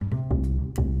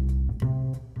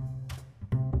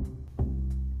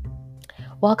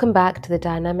Welcome back to the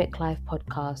Dynamic Life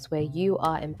podcast, where you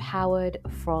are empowered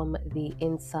from the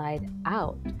inside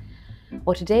out.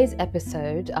 Well, today's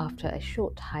episode, after a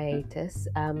short hiatus,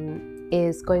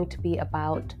 is going to be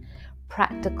about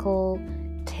practical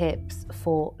tips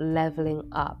for leveling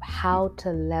up, how to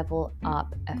level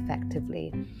up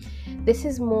effectively. This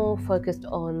is more focused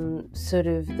on sort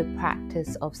of the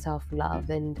practice of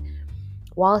self-love, and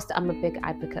whilst I'm a big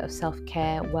advocate of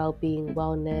self-care, well-being,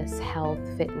 wellness, health,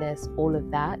 fitness, all of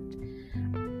that,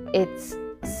 it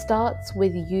starts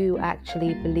with you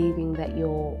actually believing that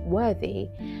you're worthy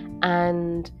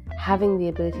and having the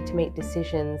ability to make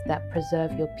decisions that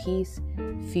preserve your peace,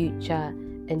 future,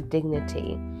 and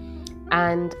dignity.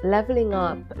 And leveling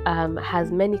up has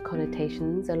many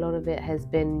connotations. A lot of it has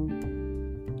been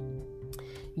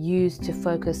used to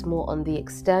focus more on the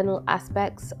external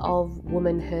aspects of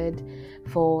womanhood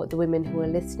for the women who are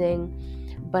listening.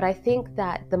 But I think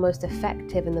that the most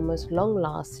effective and the most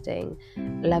long-lasting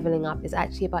leveling up is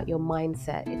actually about your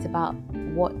mindset. It's about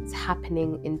what's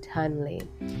happening internally.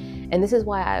 And this is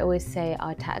why I always say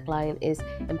our tagline is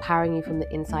empowering you from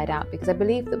the inside out, because I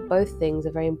believe that both things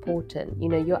are very important. You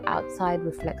know, your outside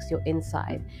reflects your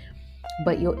inside,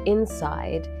 but your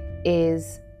inside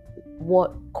is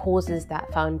what causes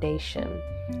that foundation.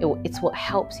 It's what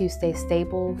helps you stay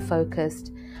stable,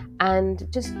 focused,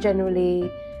 and just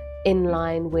generally in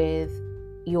line with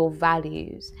your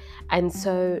values. And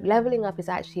so leveling up is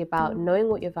actually about knowing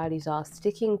what your values are,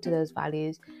 sticking to those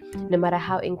values, no matter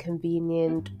how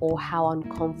inconvenient or how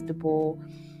uncomfortable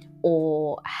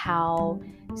or how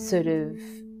sort of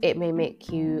it may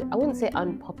make you, I wouldn't say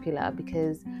unpopular,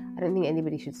 because I don't think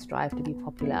anybody should strive to be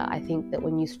popular. I think that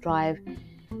when you strive,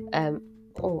 actually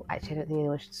I don't think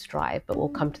anyone should strive, but we'll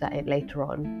come to that later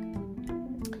on.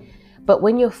 But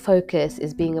when your focus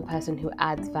is being a person who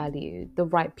adds value, the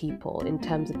right people, in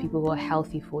terms of people who are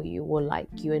healthy for you, will like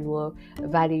you and will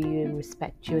value you and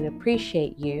respect you and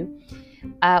appreciate you,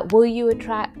 will you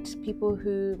attract people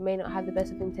who may not have the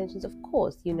best of intentions? Of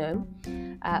course,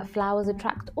 flowers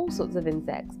attract all sorts of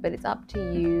insects, but it's up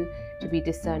to you to be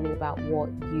discerning about what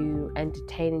you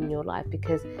entertain in your life,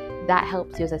 because that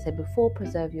helps you, as I said before,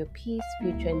 preserve your peace,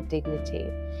 future, and dignity.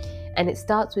 And it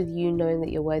starts with you knowing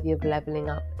that you're worthy of leveling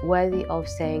up, worthy of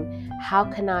saying, how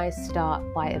can I start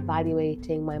by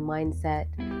evaluating my mindset,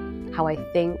 how I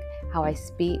think, how I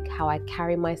speak, how I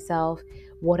carry myself,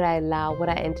 what I allow, what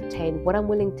I entertain, what I'm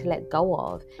willing to let go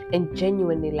of, and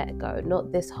genuinely let go.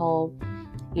 Not this whole,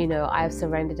 I've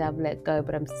surrendered, I've let go,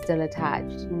 but I'm still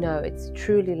attached. No, it's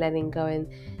truly letting go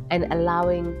and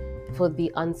allowing for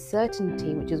the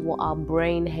uncertainty, which is what our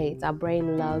brain hates. Our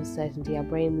brain loves certainty. Our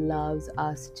brain loves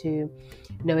us to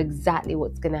know exactly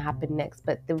what's going to happen next.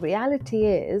 But the reality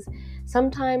is,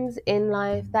 sometimes in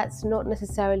life, that's not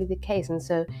necessarily the case. And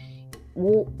so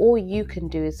all you can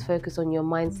do is focus on your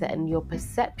mindset and your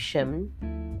perception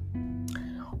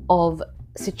of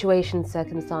situations,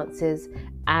 circumstances,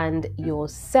 and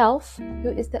yourself, who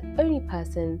is the only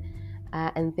person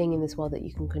and thing in this world that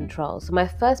you can control. So my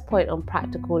first point on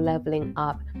practical leveling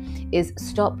up is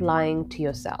stop lying to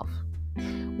yourself.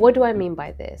 What do I mean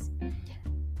by this?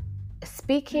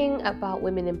 Speaking about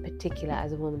women in particular,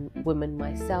 as a woman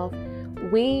myself,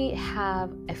 we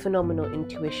have a phenomenal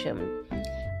intuition,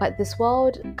 but this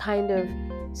world kind of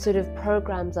sort of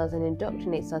programs us and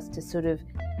indoctrinates us to sort of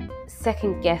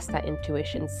second guess that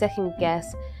intuition, second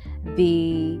guess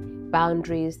the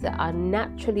boundaries that are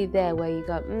naturally there, where you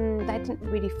go, that didn't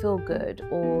really feel good,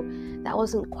 or that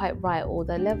wasn't quite right, or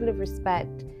the level of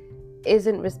respect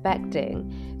isn't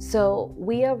respecting. So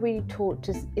we are really taught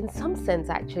to, in some sense,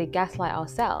 actually gaslight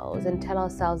ourselves and tell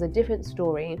ourselves a different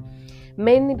story,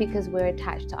 mainly because we're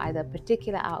attached to either a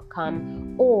particular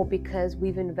outcome or because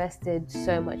we've invested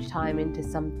so much time into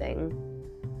something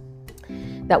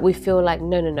that we feel like,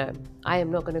 no, I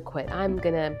am not going to quit. I'm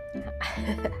going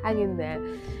to hang in there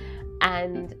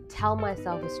and tell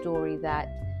myself a story that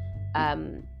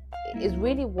is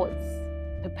really what's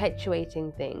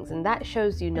perpetuating things. And that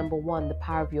shows you, number one, the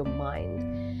power of your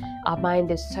mind. Our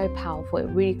mind is so powerful. It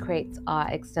really creates our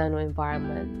external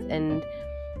environment. And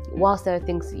whilst there are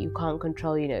things that you can't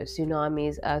control,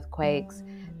 tsunamis, earthquakes,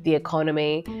 the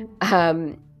economy,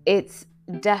 it's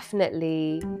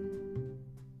definitely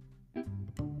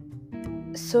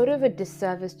sort of a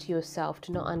disservice to yourself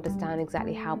to not understand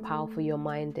exactly how powerful your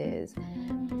mind is,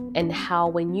 and how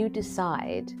when you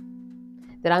decide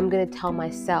that I'm going to tell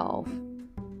myself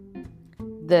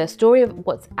the story of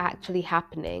what's actually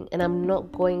happening, and I'm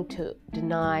not going to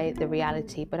deny the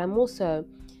reality, but I'm also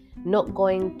not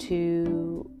going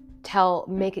to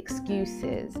make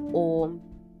excuses or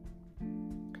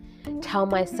tell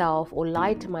myself or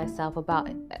lie to myself about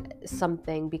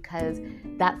something because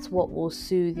that's what will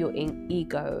soothe your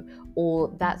ego,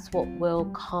 or that's what will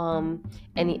calm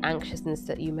any anxiousness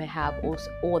that you may have,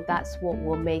 or that's what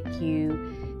will make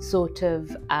you sort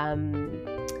of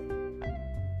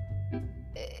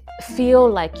feel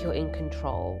like you're in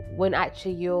control, when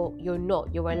actually you're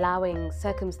not. You're allowing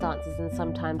circumstances and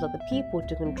sometimes other people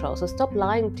to control. So stop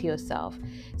lying to yourself.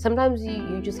 Sometimes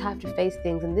you just have to face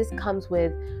things, and this comes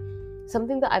with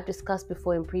something that I've discussed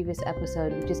before in previous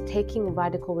episodes, which is taking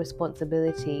radical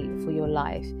responsibility for your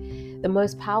life. The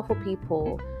most powerful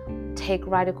people take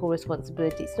radical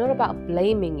responsibility. It's not about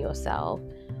blaming yourself.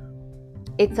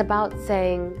 It's about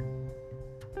saying,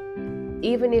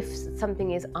 even if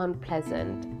something is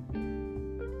unpleasant,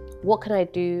 what can I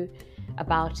do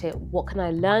about it? What can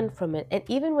I learn from it? And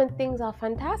even when things are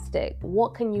fantastic,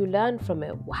 what can you learn from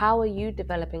it? How are you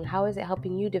developing? How is it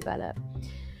helping you develop?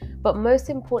 But most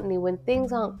importantly, when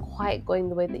things aren't quite going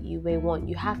the way that you may want,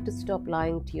 you have to stop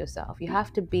lying to yourself. You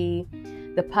have to be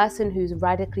the person who's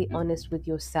radically honest with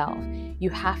yourself.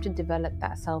 You have to develop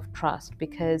that self-trust,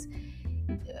 because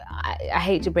I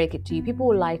hate to break it to you, people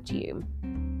will lie to you.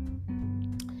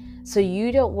 So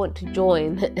you don't want to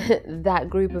join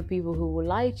that group of people who will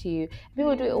lie to you.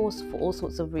 People do it for all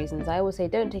sorts of reasons. I always say,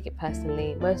 don't take it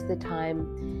personally. Most of the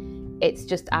time, it's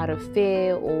just out of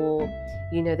fear, or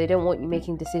they don't want you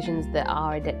making decisions that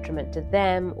are a detriment to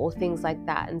them, or things like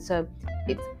that. And so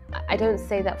I don't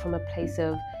say that from a place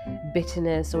of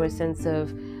bitterness or a sense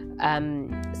of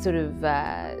sort of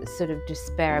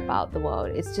despair about the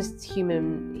world. It's just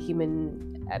human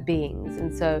beings,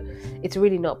 and so it's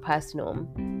really not personal.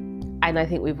 And I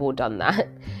think we've all done that.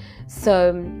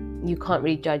 So you can't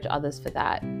really judge others for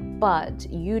that. But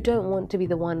you don't want to be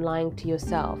the one lying to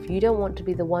yourself. You don't want to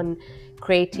be the one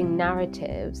creating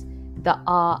narratives that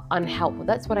are unhelpful.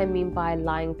 That's what I mean by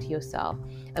lying to yourself.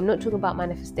 I'm not talking about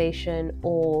manifestation,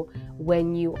 or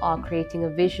when you are creating a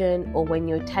vision, or when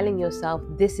you're telling yourself,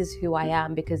 this is who I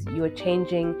am, because you're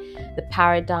changing the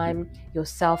paradigm, your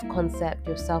self-concept,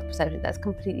 your self-perception. That's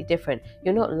completely different.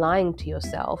 You're not lying to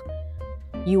yourself.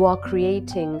 You are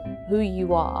creating who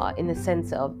you are, in the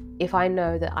sense of, if I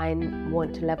know that I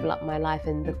want to level up my life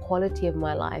and the quality of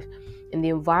my life and the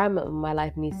environment of my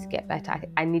life needs to get better,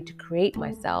 I need to create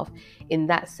myself in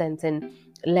that sense and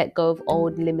let go of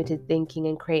old limited thinking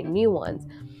and create new ones.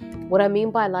 What I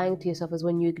mean by lying to yourself is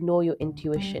when you ignore your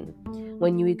intuition,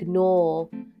 when you ignore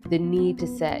the need to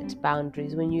set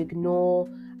boundaries, when you ignore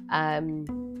any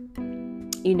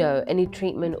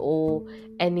treatment or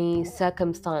any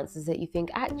circumstances that you think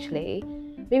actually,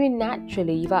 maybe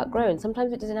naturally you've outgrown.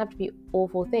 Sometimes it doesn't have to be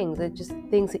awful things. It's just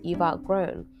things that you've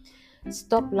outgrown.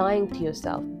 Stop lying to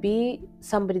yourself. Be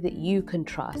somebody that you can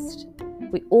trust.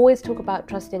 We always talk about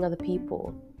trusting other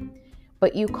people,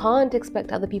 but you can't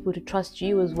expect other people to trust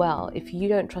you as well if you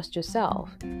don't trust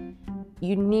yourself.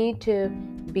 You need to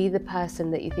be the person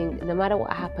that you think, no matter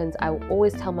what happens, I will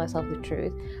always tell myself the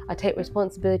truth. I take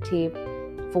responsibility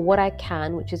for what I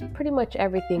can, which is pretty much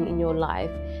everything in your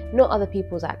life, not other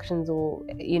people's actions or,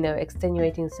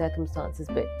 extenuating circumstances,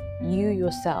 but you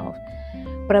yourself.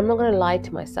 But I'm not going to lie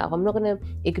to myself. I'm not going to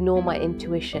ignore my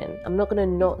intuition. I'm not going to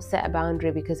not set a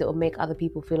boundary because it will make other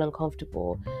people feel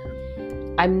uncomfortable.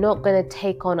 I'm not going to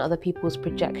take on other people's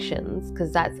projections,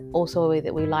 because that's also a way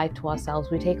that we lie to ourselves.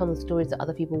 We take on the stories that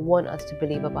other people want us to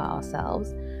believe about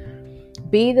ourselves.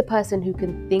 Be the person who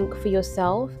can think for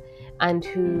yourself, and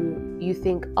who you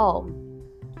think,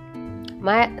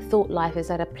 my thought life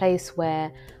is at a place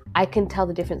where I can tell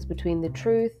the difference between the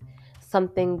truth,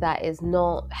 something that is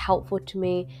not helpful to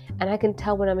me, and I can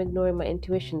tell when I'm ignoring my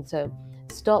intuition. So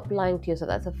stop lying to yourself.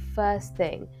 That's the first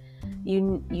thing.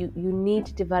 You need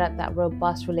to develop that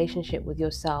robust relationship with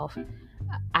yourself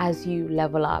as you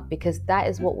level up, because that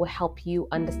is what will help you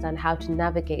understand how to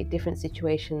navigate different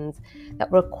situations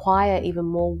that require even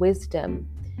more wisdom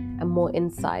and more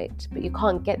insight. But you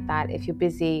can't get that if you're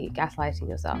busy gaslighting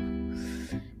yourself.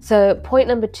 So point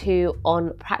number 2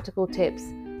 on practical tips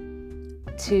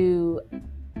to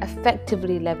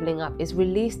effectively leveling up is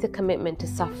release the commitment to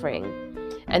suffering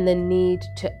and the need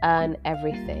to earn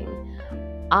everything.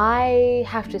 I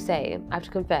have to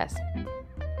confess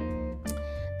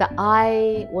that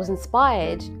I was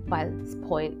inspired by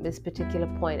this particular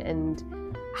point, and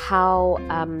how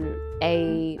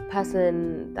a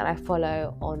person that I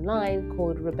follow online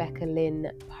called Rebecca Lynn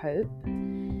Pope,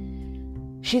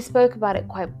 she spoke about it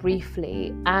quite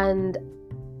briefly, and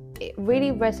it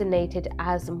really resonated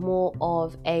as more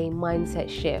of a mindset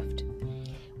shift.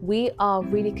 We are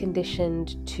really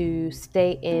conditioned to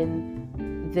stay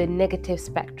in the negative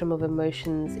spectrum of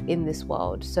emotions in this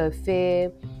world. So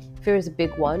fear, Fear is a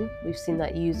big one. We've seen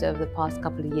that used over the past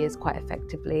couple of years quite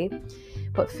effectively.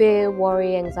 But fear,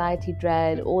 worry, anxiety,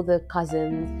 dread, all the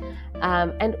cousins,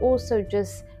 and also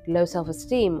just low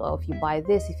self-esteem. Or if you buy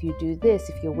this, if you do this,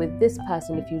 if you're with this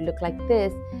person, if you look like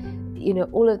this,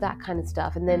 all of that kind of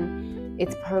stuff. And then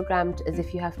it's programmed as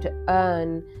if you have to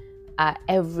earn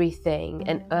everything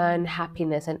and earn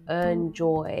happiness and earn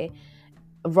joy,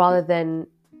 rather than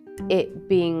it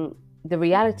being the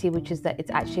reality, which is that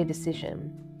it's actually a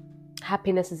decision.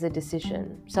 Happiness is a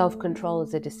decision. Self-control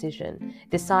is a decision.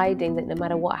 Deciding that no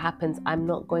matter what happens, I'm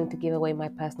not going to give away my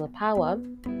personal power.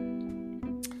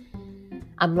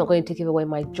 I'm not going to give away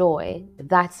my joy.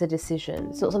 That's a decision.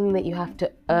 It's not something that you have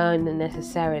to earn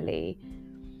necessarily.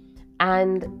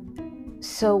 And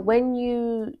so when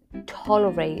you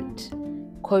tolerate,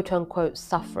 quote unquote,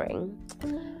 suffering,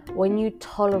 when you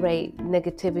tolerate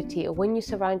negativity, or when you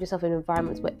surround yourself in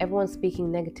environments where everyone's speaking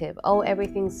negative, oh,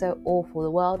 everything's so awful, the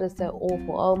world is so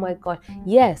awful, oh my God.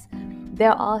 Yes,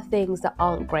 there are things that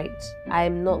aren't great.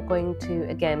 I'm not going to,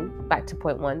 again, back to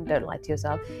point one, don't lie to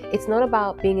yourself. It's not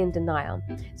about being in denial.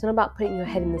 It's not about putting your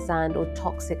head in the sand or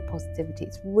toxic positivity.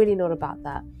 It's really not about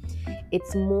that.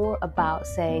 It's more about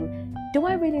saying, do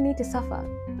I really need to suffer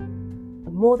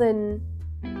more than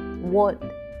what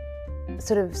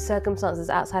sort of circumstances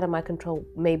outside of my control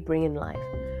may bring in life?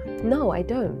 No, I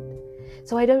don't.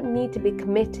 So I don't need to be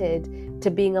committed to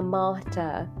being a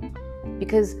martyr,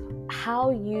 because how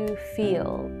you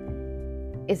feel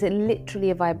is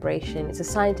literally a vibration. It's a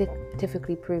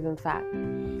scientifically proven fact.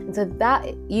 And so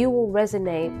that you will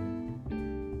resonate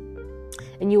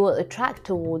and you will attract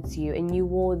towards you, and you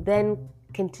will then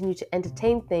continue to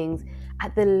entertain things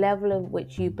at the level of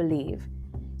which you believe.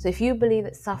 So if you believe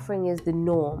that suffering is the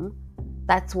norm,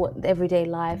 that's what everyday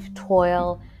life,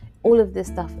 toil, all of this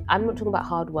stuff. I'm not talking about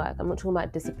hard work. I'm not talking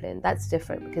about discipline. That's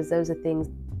different, because those are things,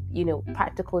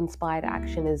 practical inspired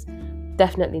action is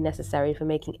definitely necessary for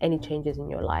making any changes in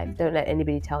your life. Don't let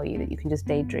anybody tell you that you can just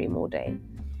daydream all day.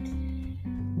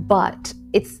 But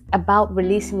it's about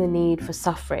releasing the need for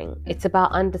suffering. It's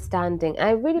about understanding. And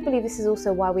I really believe this is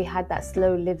also why we had that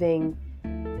slow living,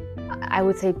 I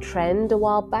would say, trend a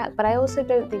while back, but I also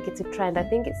don't think it's a trend. I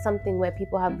think it's something where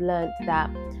people have learned that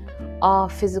our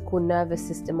physical nervous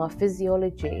system, our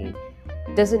physiology,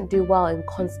 doesn't do well in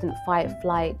constant fight,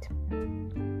 flight,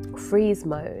 freeze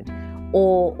mode,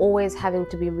 or always having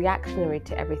to be reactionary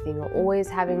to everything, or always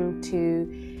having to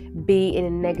be in a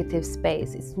negative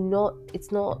space. It's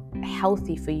not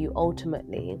healthy for you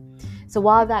ultimately. So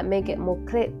while that may get more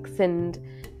clicks and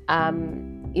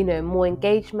more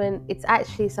engagement, it's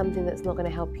actually something that's not going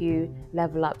to help you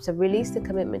level up. So release the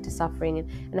commitment to suffering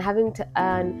and having to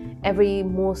earn every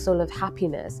morsel of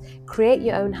happiness. Create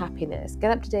your own happiness.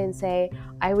 Get up today and say,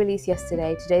 I released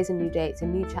yesterday, today's a new day, it's a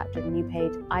new chapter, a new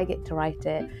page, I get to write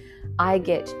it, I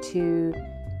get to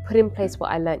put in place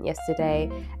what I learned yesterday.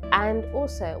 And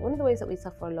also, one of the ways that we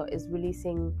suffer a lot is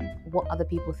releasing what other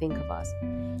people think of us.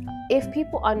 If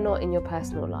people are not in your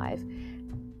personal life,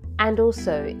 and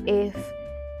also if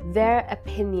their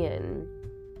opinion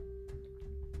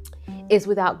is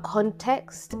without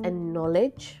context and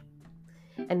knowledge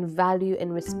and value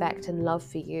and respect and love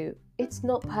for you, it's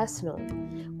not personal.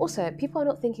 Also, people are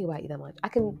not thinking about you that much. I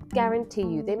can guarantee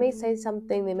you, they may say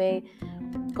something, they may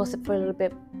gossip for a little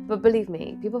bit, but believe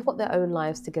me, people have got their own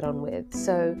lives to get on with.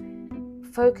 So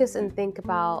focus and think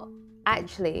about,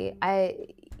 actually,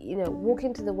 walk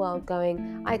into the world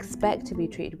going, I expect to be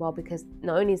treated well, because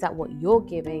not only is that what you're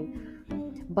giving,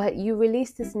 but you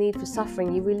release this need for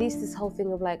suffering. You release this whole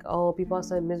thing of like, oh, people are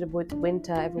so miserable, it's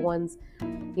winter, everyone's,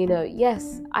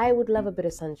 yes, I would love a bit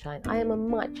of sunshine. I am a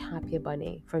much happier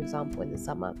bunny, for example, in the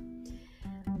summer.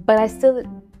 But I still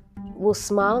will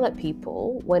smile at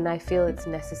people when I feel it's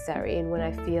necessary, and when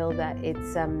I feel that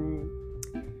it's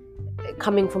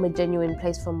coming from a genuine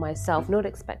place from myself, not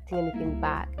expecting anything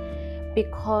back,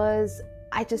 because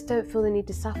I just don't feel the need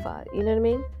to suffer. You know what I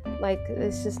mean? Like,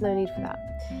 there's just no need for that.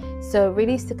 So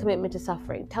release the commitment to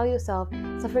suffering. Tell yourself,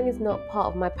 suffering is not part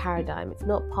of my paradigm. It's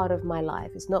not part of my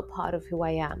life. It's not part of who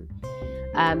I am.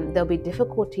 There'll be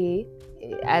difficulty,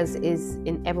 as is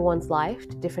in everyone's life,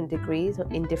 to different degrees,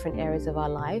 in different areas of our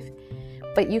life.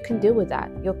 But you can deal with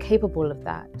that. You're capable of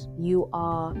that. You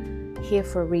are here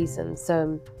for a reason.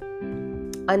 So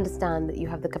understand that you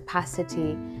have the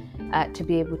capacity to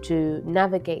be able to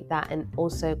navigate that, and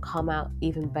also come out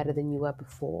even better than you were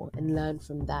before, and learn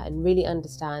from that, and really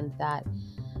understand that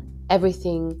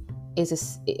everything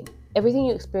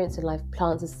you experience in life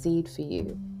plants a seed for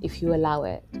you if you allow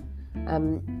it.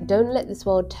 Don't let this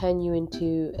world turn you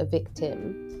into a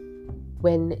victim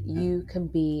when you can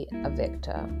be a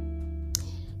victor.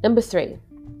 Number 3,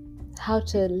 how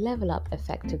to level up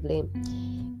effectively,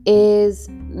 is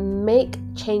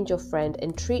change your friend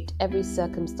and treat every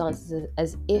circumstance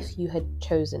as if you had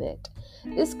chosen it.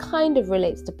 This kind of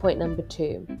relates to point number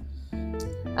 2.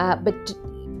 But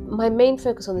my main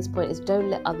focus on this point is don't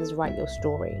let others write your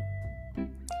story.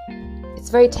 It's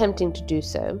very tempting to do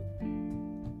so.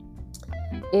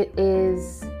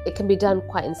 It can be done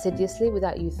quite insidiously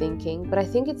without you thinking, but I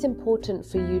think it's important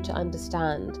for you to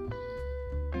understand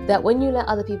that when you let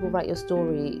other people write your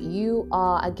story, you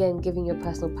are again giving your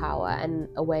personal power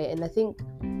away. And I think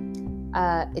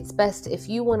it's best, if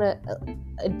you want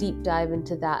a deep dive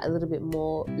into that a little bit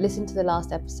more, listen to the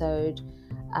last episode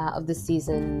of the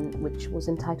season, which was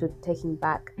entitled Taking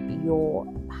Back Your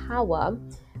Power,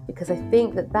 because I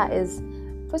think that is,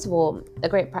 first of all, a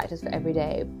great practice for every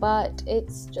day, but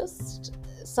it's just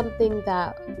something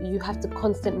that you have to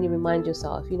constantly remind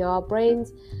yourself. Our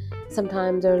brains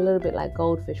sometimes are a little bit like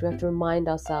goldfish. We have to remind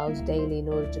ourselves daily in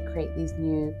order to create these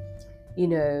new,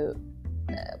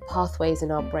 pathways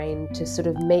in our brain to sort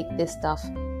of make this stuff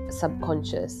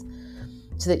subconscious,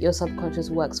 so that your subconscious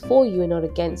works for you and not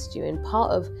against you. And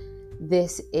part of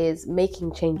this is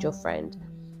making change your friend.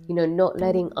 Not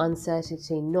letting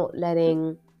uncertainty, not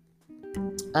letting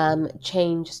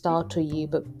change startle you,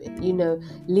 but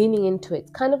leaning into it.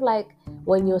 It's kind of like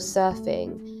when you're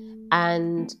surfing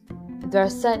and there are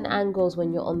certain angles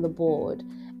when you're on the board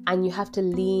and you have to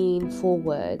lean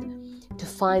forward to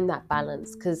find that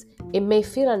balance, because it may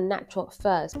feel unnatural at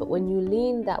first, but when you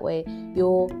lean that way,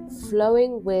 you're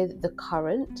flowing with the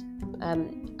current,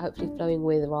 hopefully flowing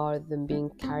with rather than being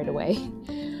carried away.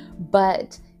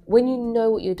 But when you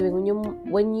know what you're doing,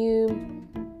 when you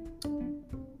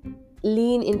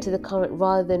lean into the current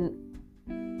rather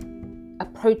than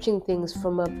approaching things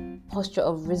from a posture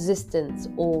of resistance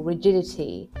or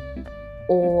rigidity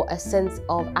or a sense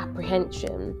of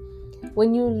apprehension,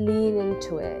 when you lean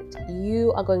into it,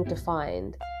 you are going to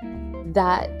find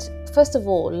that, first of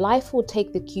all, life will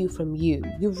take the cue from you.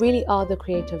 You really are the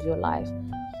creator of your life.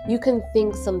 You can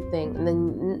think something and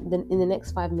then in the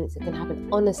next 5 minutes it can happen.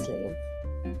 Honestly,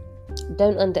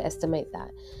 don't underestimate that.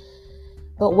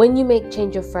 But when you make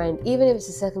change your friend, even if it's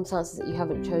the circumstances that you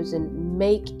haven't chosen,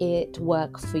 make it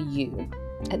work for you.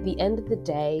 At the end of the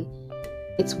day,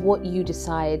 it's what you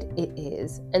decide it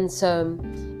is. And so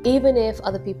even if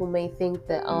other people may think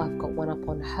that, I've got one up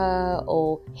on her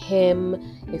or him,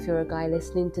 if you're a guy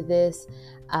listening to this,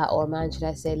 or a man, should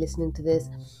I say, listening to this,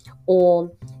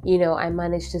 or, I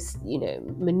managed to,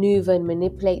 maneuver and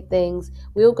manipulate things.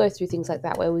 We all go through things like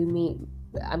that where we meet.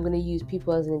 I'm going to use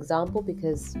people as an example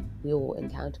because we all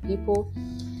encounter people.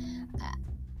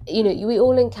 We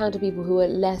all encounter people who are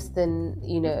less than,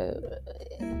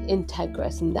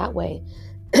 integrous in that way.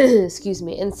 Excuse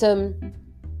me. And so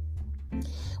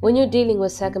when you're dealing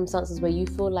with circumstances where you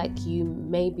feel like you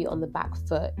may be on the back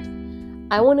foot,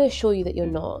 I want to assure you that you're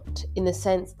not, in the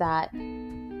sense that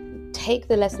take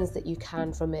the lessons that you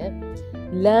can from it.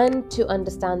 Learn to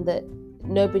understand that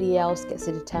nobody else gets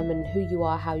to determine who you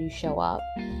are, how you show up,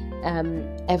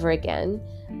 ever again.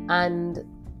 And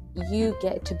you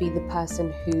get to be the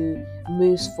person who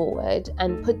moves forward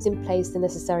and puts in place the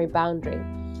necessary boundary.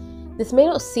 This may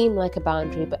not seem like a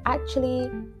boundary, but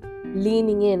actually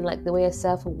leaning in, like the way a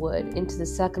surfer would, into the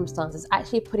circumstances,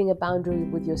 actually putting a boundary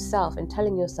with yourself and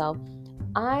telling yourself,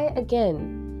 I,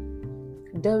 again,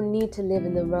 don't need to live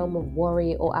in the realm of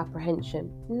worry or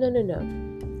apprehension.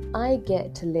 No. I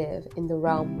get to live in the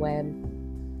realm where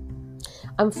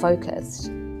I'm focused,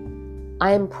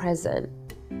 I am present,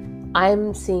 I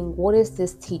am seeing what is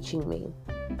this teaching me.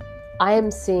 I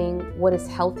am seeing what is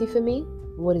healthy for me,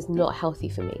 what is not healthy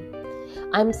for me.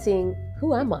 I'm seeing,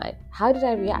 who am I? How did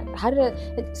I react?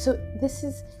 So this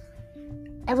is,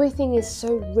 everything is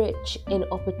so rich in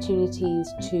opportunities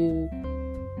to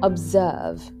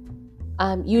observe.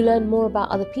 You learn more about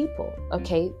other people.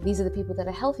 Okay, these are the people that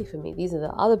are healthy for me. These are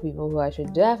the other people who I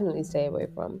should definitely stay away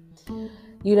from.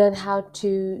 You learn how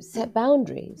to set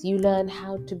boundaries. You learn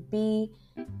how to be,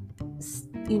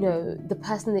 the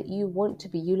person that you want to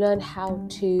be. You learn how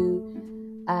to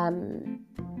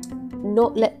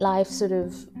not let life sort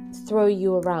of throw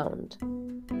you around.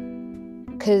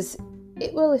 Because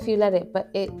it will if you let it, but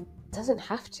it doesn't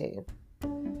have to.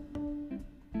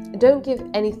 Don't give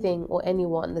anything or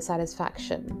anyone the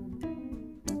satisfaction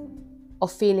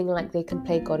of feeling like they can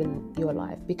play God in your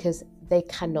life, because they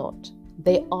cannot.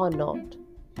 They are not.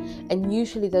 And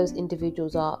usually those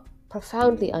individuals are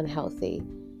profoundly unhealthy,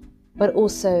 but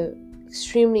also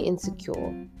extremely insecure.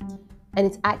 And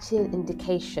it's actually an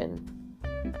indication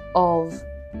of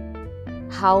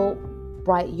how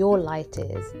bright your light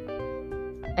is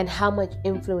and how much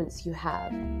influence you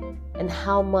have, and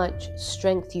how much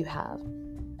strength you have,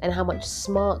 and how much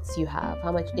smarts you have,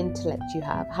 how much intellect you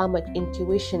have, how much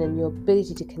intuition and your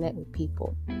ability to connect with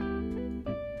people.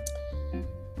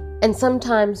 And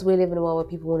sometimes we live in a world where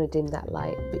people want to dim that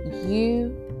light, but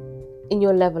you, in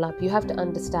your level up, you have to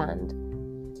understand,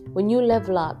 when you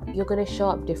level up, you're going to show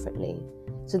up differently.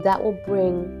 So that will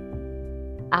bring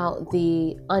out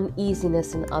the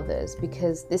uneasiness in others,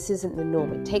 because this isn't the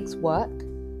norm. It takes work,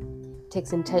 it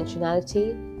takes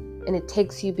intentionality, and it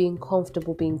takes you being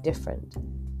comfortable being different.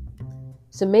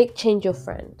 So make change your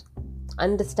friend.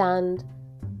 Understand,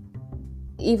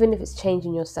 even if it's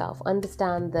changing yourself,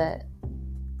 understand that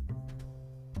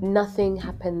nothing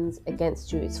happens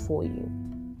against you, it's for you.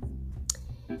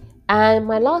 And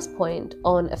my last point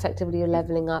on effectively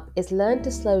leveling up is learn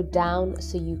to slow down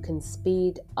so you can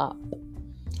speed up.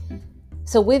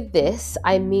 So with this,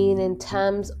 I mean in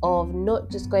terms of not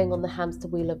just going on the hamster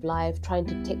wheel of life, trying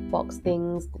to tick box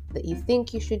things that you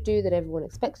think you should do, that everyone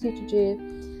expects you to do.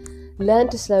 Learn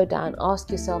to slow down.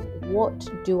 Ask yourself, what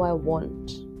do I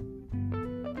want?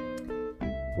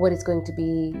 What is going to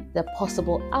be the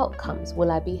possible outcomes?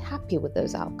 Will I be happy with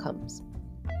those outcomes?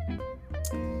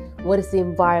 What is the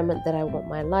environment that I want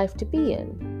my life to be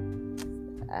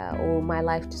in, or my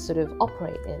life to sort of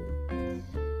operate in?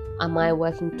 Am I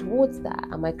working towards that?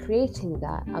 Am I creating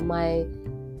that? Am I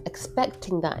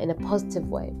expecting that in a positive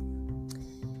way?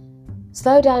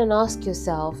 Slow down and ask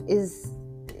yourself, is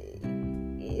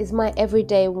my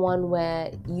everyday one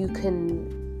where you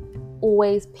can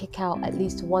always pick out at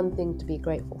least one thing to be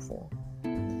grateful for?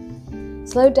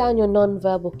 Slow down your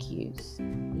non-verbal cues,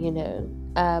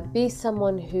 be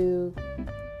someone who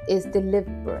is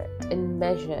deliberate and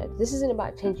measured. This isn't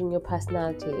about changing your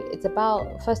personality. It's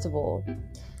about, first of all,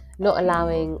 not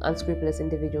allowing unscrupulous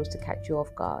individuals to catch you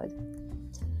off guard,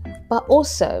 but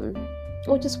also,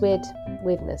 or just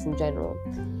weirdness in general,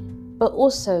 but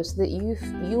also so that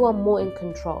you are more in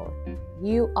control.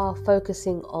 You are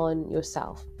focusing on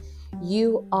yourself.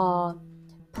 You are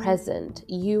present.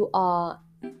 You are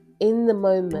in the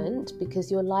moment,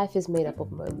 because your life is made up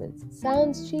of moments. It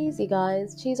sounds cheesy,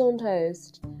 guys, cheese on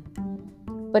toast,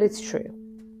 but it's true.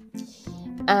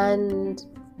 And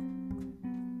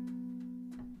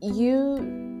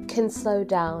you can slow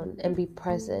down and be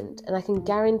present, and I can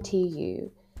guarantee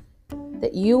you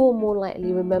that you will more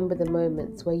likely remember the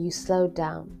moments where you slowed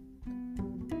down,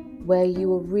 where you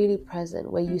were really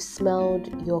present, where you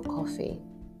smelled your coffee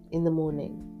in the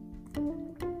morning,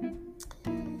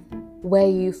 where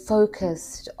you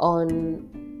focused on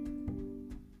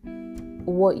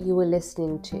what you were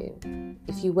listening to.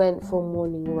 If you went for a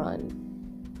morning run,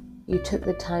 you took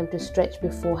the time to stretch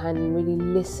beforehand and really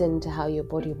listen to how your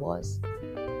body was.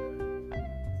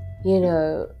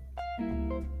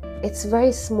 It's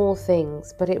very small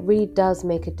things, but it really does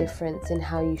make a difference in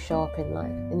how you show up in life,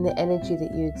 in the energy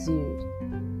that you exude,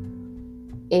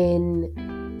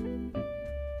 in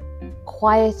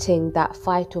quieting that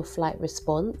fight or flight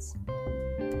response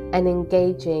and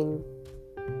engaging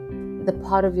the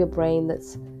part of your brain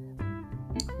that's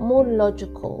more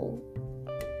logical,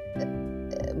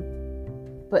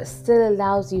 but still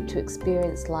allows you to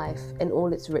experience life in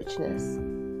all its richness.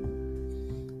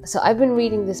 So I've been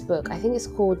reading this book. I think it's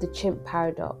called The Chimp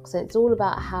Paradox, and it's all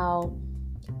about how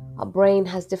our brain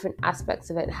has different aspects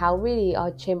of it, how really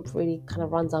our chimp really kind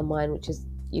of runs our mind, which is,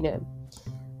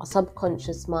 our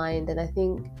subconscious mind. And I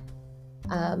think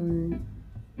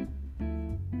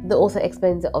the author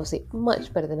explains it obviously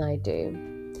much better than I do.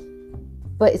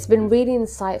 But it's been really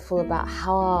insightful about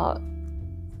how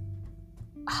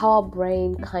our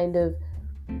brain kind of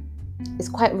is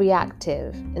quite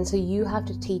reactive, and so you have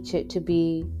to teach it to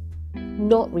be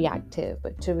not reactive,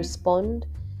 but to respond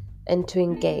and to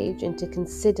engage and to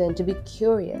consider and to be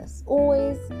curious.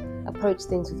 Always approach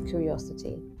things with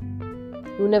curiosity.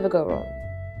 You'll never go wrong.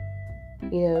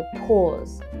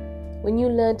 Pause. When you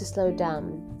learn to slow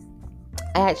down,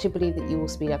 I actually believe that you will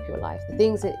speed up your life.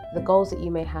 The goals that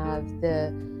you may have,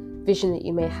 the vision that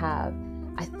you may have,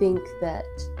 I think that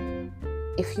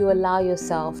if you allow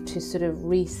yourself to sort of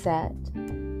reset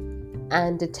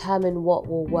and determine what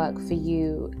will work for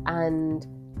you and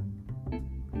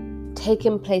take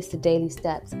in place the daily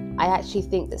steps, I actually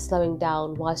think that slowing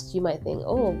down, whilst you might think,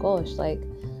 oh gosh, I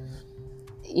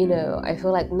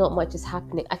feel like not much is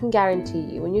happening, I can guarantee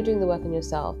you, when you're doing the work on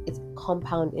yourself, it's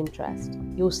compound interest.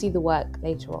 You'll see the work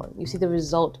later on. You see the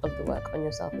result of the work on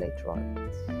yourself later on.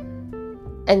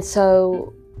 And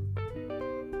so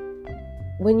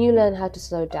when you learn how to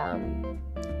slow down,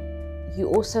 you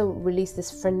also release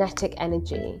this frenetic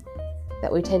energy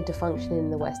that we tend to function in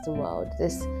the Western world.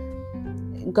 This,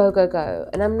 go, go, go.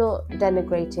 And I'm not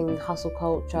denigrating hustle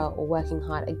culture or working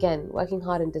hard. Again, working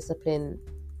hard and discipline,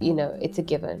 it's a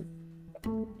given.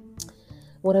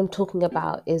 What I'm talking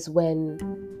about is when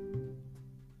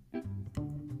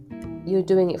you're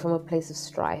doing it from a place of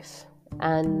strife,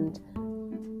 and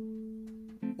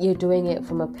you're doing it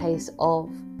from a place of,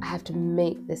 I have to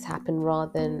make this happen,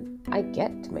 rather than I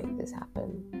get to make this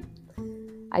happen.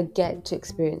 I get to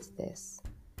experience this.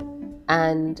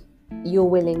 And you're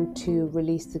willing to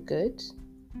release the good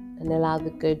and allow the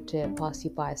good to pass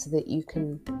you by, so that you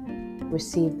can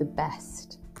receive the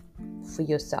best for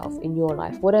yourself in your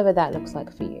life, whatever that looks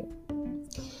like for you.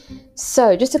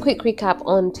 So just a quick recap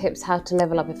on tips how to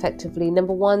level up effectively.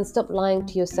 Number 1, stop lying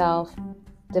to yourself.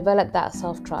 Develop that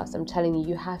self-trust. I'm telling you,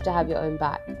 you have to have your own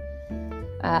back.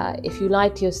 If you lie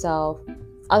to yourself,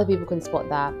 other people can spot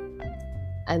that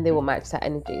and they will match that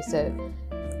energy. So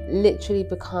literally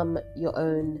become your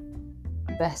own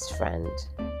best friend.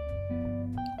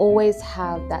 Always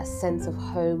have that sense of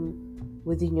home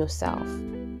within yourself.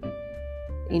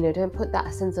 Don't put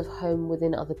that sense of home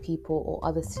within other people or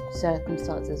other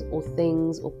circumstances or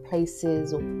things or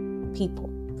places or people.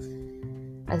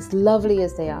 As lovely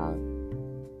as they are,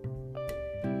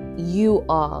 you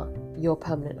are your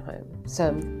permanent home.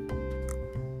 So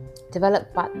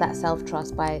develop that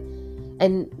self-trust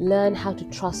and learn how to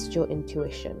trust your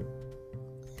intuition.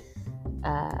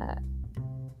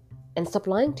 And stop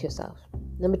lying to yourself.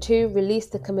 Number 2, release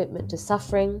the commitment to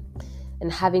suffering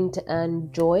and having to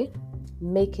earn joy.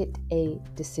 Make it a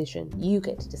decision. You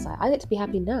get to decide. I get to be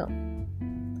happy now.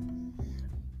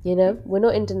 We're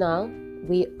not in denial.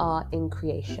 We are in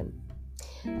creation.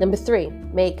 Number 3,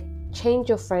 change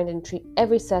your friend and treat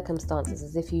every circumstances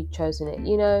as if you'd chosen it.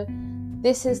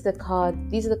 These are the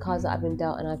cards that I've been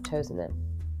dealt and I've chosen it.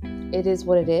 It is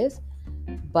what it is,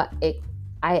 but it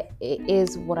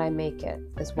is what I make it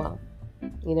as well.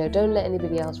 Don't let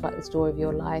anybody else write the story of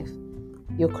your life,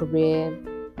 your career,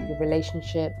 your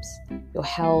relationships, your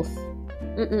health.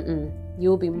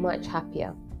 You'll be much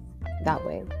happier that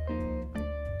way.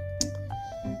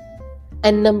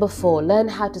 And number 4, learn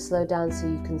how to slow down so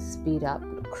you can speed up.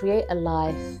 Create a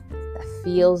life that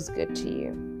feels good to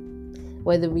you,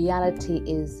 where the reality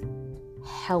is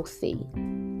healthy,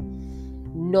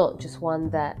 not just one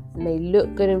that may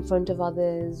look good in front of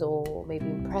others or maybe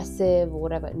impressive or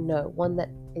whatever. No, one that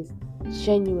is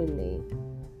genuinely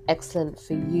excellent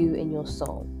for you and your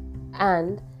soul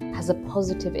and has a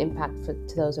positive impact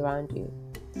to those around you.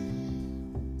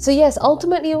 So yes,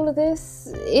 ultimately all of this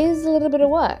is a little bit of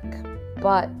work,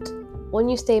 but when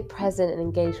you stay present and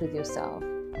engaged with yourself,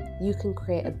 you can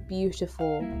create a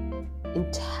beautiful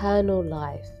internal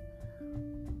life,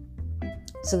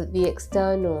 so that the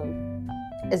external,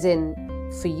 as in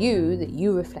for you, that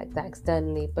you reflect that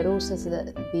externally, but also so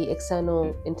that the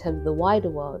external in terms of the wider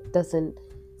world doesn't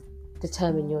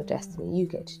determine your destiny. You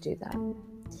get to do that.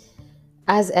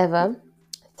 As ever,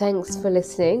 thanks for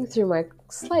listening through my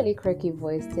slightly croaky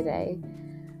voice today,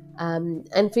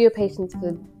 and for your patience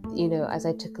for, as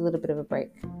I took a little bit of a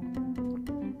break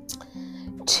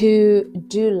to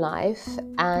do life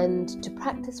and to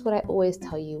practice what I always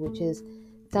tell you, which is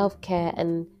self-care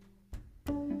and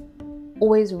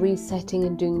always resetting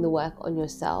and doing the work on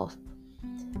yourself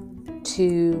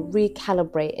to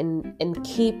recalibrate and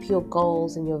keep your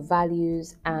goals and your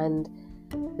values and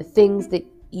the things that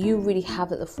you really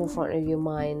have at the forefront of your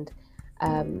mind,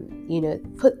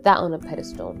 put that on a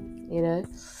pedestal,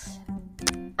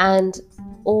 and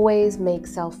always make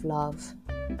self-love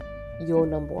your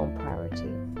number one priority.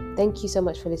 Thank you so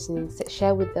much for listening.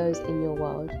 Share with those in your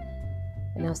world,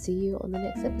 and I'll see you on the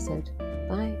next episode.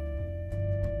 Bye.